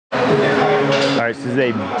All right, so this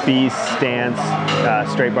is a B stance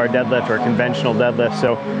straight bar deadlift or conventional deadlift.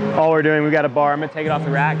 So all we're doing, we've got a bar. I'm gonna take it off the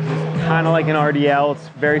rack. It's kind of like an RDL. It's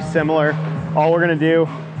very similar. All we're gonna do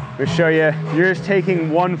is show you, you're just taking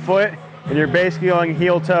one foot and you're basically going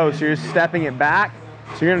heel toe. So you're just stepping it back.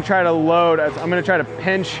 So you're gonna try to load, I'm gonna try to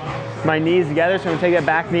pinch my knees together. So I'm gonna take that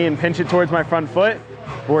back knee and pinch it towards my front foot.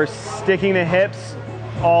 We're sticking the hips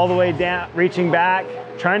all the way down, reaching back,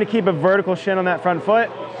 trying to keep a vertical shin on that front foot,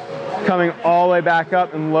 coming all the way back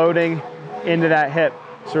up and loading into that hip.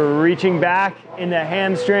 So we're reaching back into that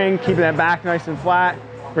hamstring, keeping that back nice and flat,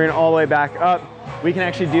 bringing it all the way back up. We can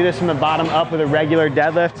actually do this from the bottom up with a regular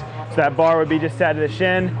deadlift. So that bar would be just set to the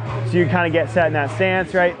shin. So you kind of get set in that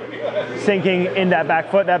stance, right? Sinking in that back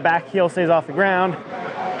foot, that back heel stays off the ground,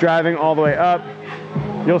 driving all the way up.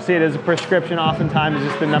 You'll see it as a prescription oftentimes, is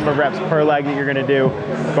just the number of reps per leg that you're gonna do.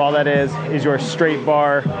 So all that is your straight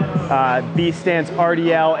bar, B stance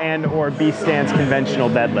RDL and or B stance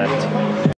conventional deadlift.